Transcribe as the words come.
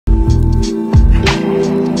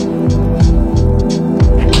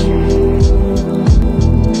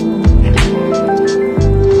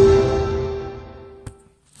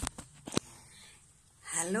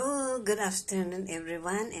afternoon,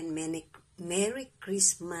 everyone, and Merry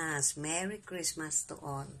Christmas! Merry Christmas to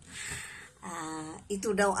all.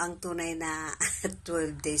 Ito daw ang tunay na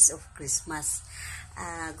 12 days of Christmas.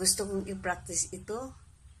 Gusto kong i-practice ito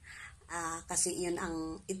kasi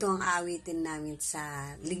ito ang awitin namin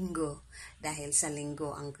sa linggo. Dahil sa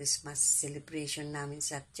linggo ang Christmas celebration namin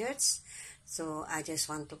sa church. So, I just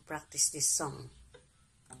want to practice this song.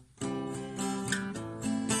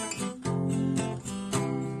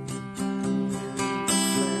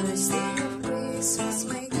 Christmas,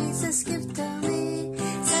 my Jesus give to me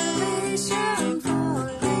salvation full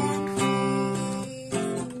and free.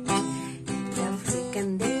 The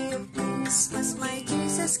second day of Christmas, my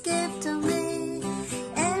Jesus give to me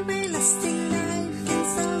everlasting life and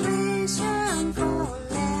salvation full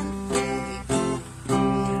and free.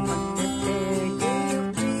 On the third day of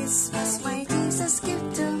Christmas, my Jesus give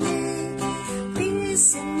to me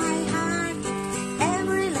peace in my heart,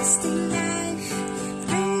 everlasting life,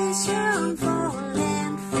 salvation full.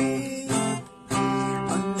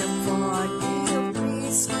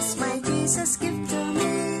 Jesus give to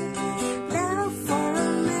me love for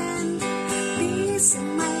all men, peace in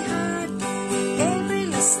my heart,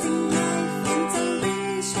 everlasting life and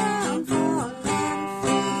salvation full and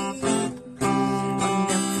free. On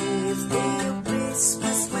the fifth day of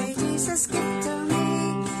Christmas, my Jesus give to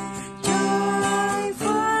me joy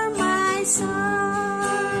for my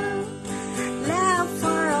soul, love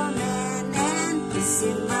for all men and peace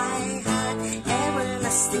in my heart,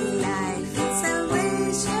 everlasting life and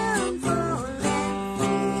salvation.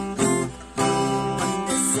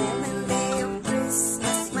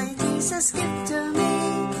 Give to me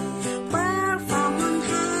power from on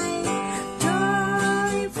high,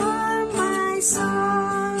 joy for my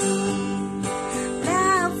soul,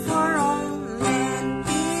 love for all men,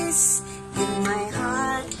 peace in my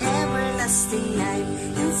heart, everlasting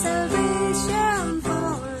life and salvation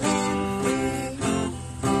full and free.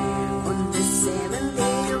 On the seventh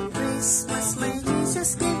day of Christmas, my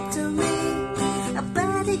Jesus gave to me a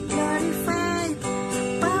body glorified,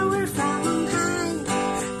 power from on high,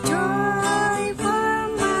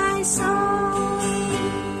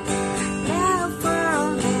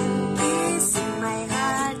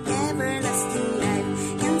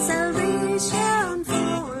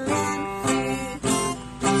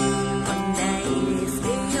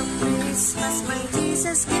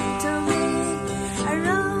 Jesus give to me a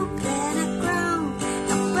robe and a crown,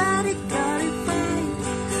 a body glorified,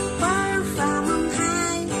 power from on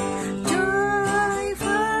high, joy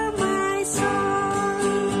for my soul,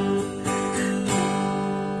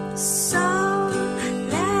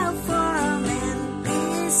 love for all men,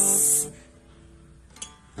 peace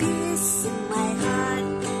in my heart,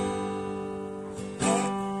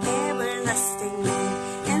 everlasting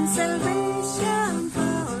life and salvation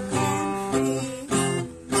full and free.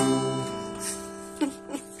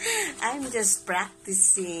 I'm just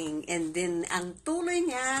practicing, and then ang tuloy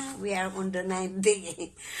niya, we are on the 9th day.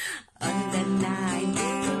 On the 9th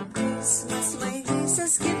day of Christmas, my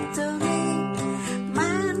Jesus give to me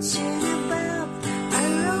mansion above, a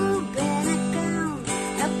robe and a gown,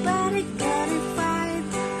 a body glorified,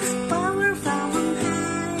 power from on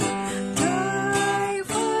high, joy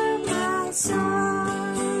for my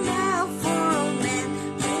soul, love for all men,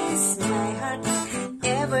 peace in my heart,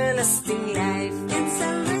 everlasting life and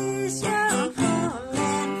salvation.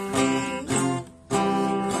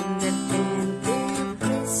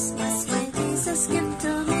 Give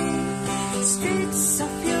to me streets of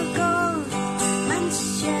your gold,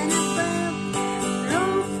 mansion above,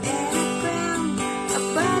 robe and a crown, a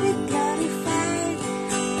body glorified,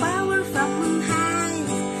 power from on high,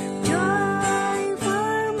 joy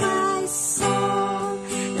for my soul,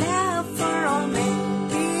 love for all men,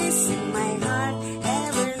 peace in my heart,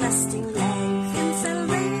 everlasting life and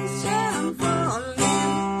salvation full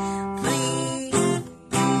and free.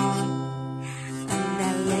 On the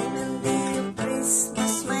 11th day of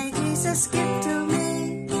Christmas, my Jesus give to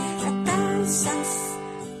me a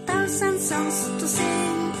thousand songs to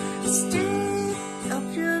sing, street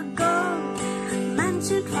of your gold,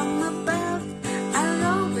 mansion from above, a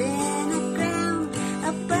robe and a crown,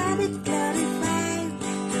 a body glorified,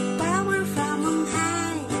 power from on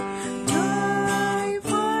high, joy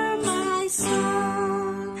for my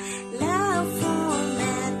soul, love for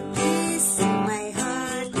men, peace in my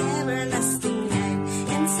heart, everlasting life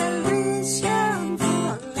and salvation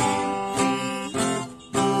full and free.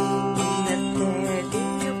 On the third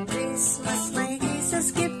day of Christmas, my Jesus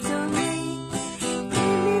give to me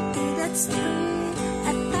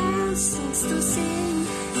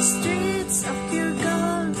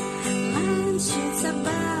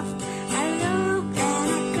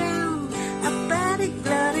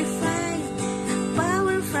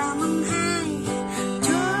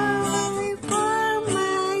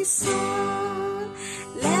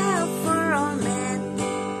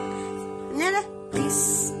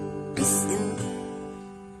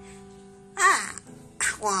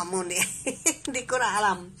nakuha mo ni. Hindi ko na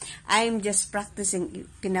alam. I'm just practicing.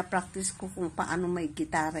 Pinapractice ko kung paano may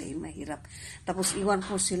gitara. Mahirap. Tapos iwan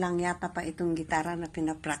ko silang yata pa itong gitara na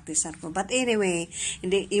pinapracticean ko. But anyway,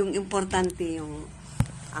 hindi, yung importante yung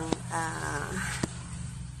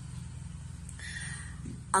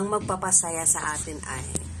ang magpapasaya sa atin ay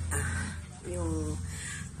yung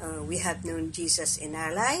we have known Jesus in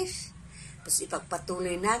our life. Tapos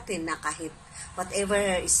ipagpatuloy natin na kahit whatever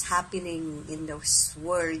is happening in this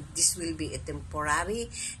world, this will be a temporary.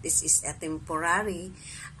 This is a temporary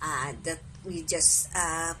that we just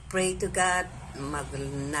pray to God,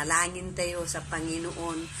 magnalangin tayo sa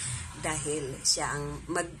Panginoon dahil siya ang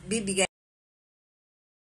magbibigay